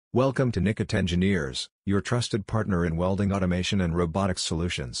Welcome to Nikit Engineers, your trusted partner in welding automation and robotics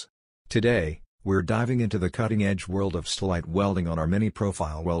solutions. Today, we're diving into the cutting-edge world of Stellite Welding on our Mini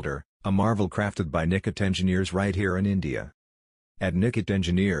Profile Welder, a marvel crafted by Nikit Engineers right here in India. At Nikit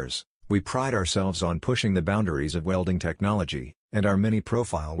Engineers, we pride ourselves on pushing the boundaries of welding technology, and our Mini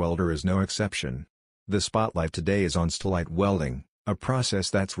Profile Welder is no exception. The spotlight today is on Stellite Welding, a process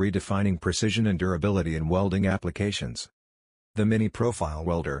that's redefining precision and durability in welding applications. The Mini Profile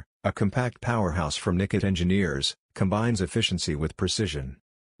Welder, a compact powerhouse from Nikit Engineers, combines efficiency with precision.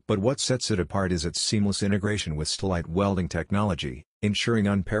 But what sets it apart is its seamless integration with Stellite welding technology, ensuring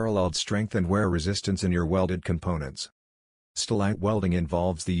unparalleled strength and wear resistance in your welded components. Stellite welding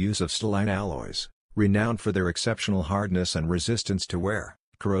involves the use of Stellite alloys, renowned for their exceptional hardness and resistance to wear,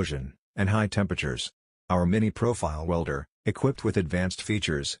 corrosion, and high temperatures. Our Mini Profile Welder, equipped with advanced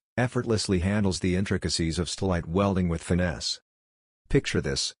features, effortlessly handles the intricacies of Stellite welding with finesse. Picture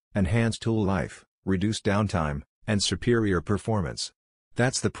this: enhanced tool life, reduced downtime, and superior performance.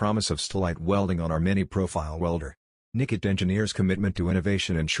 That's the promise of Stellite welding on our Mini Profile Welder. Nikit Engineers' commitment to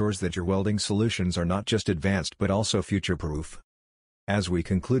innovation ensures that your welding solutions are not just advanced but also future-proof. As we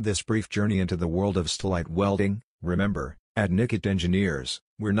conclude this brief journey into the world of Stellite welding, remember, at Nikit Engineers,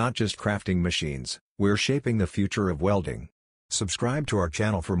 we're not just crafting machines, we're shaping the future of welding. Subscribe to our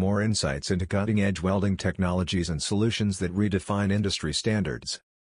channel for more insights into cutting-edge welding technologies and solutions that redefine industry standards.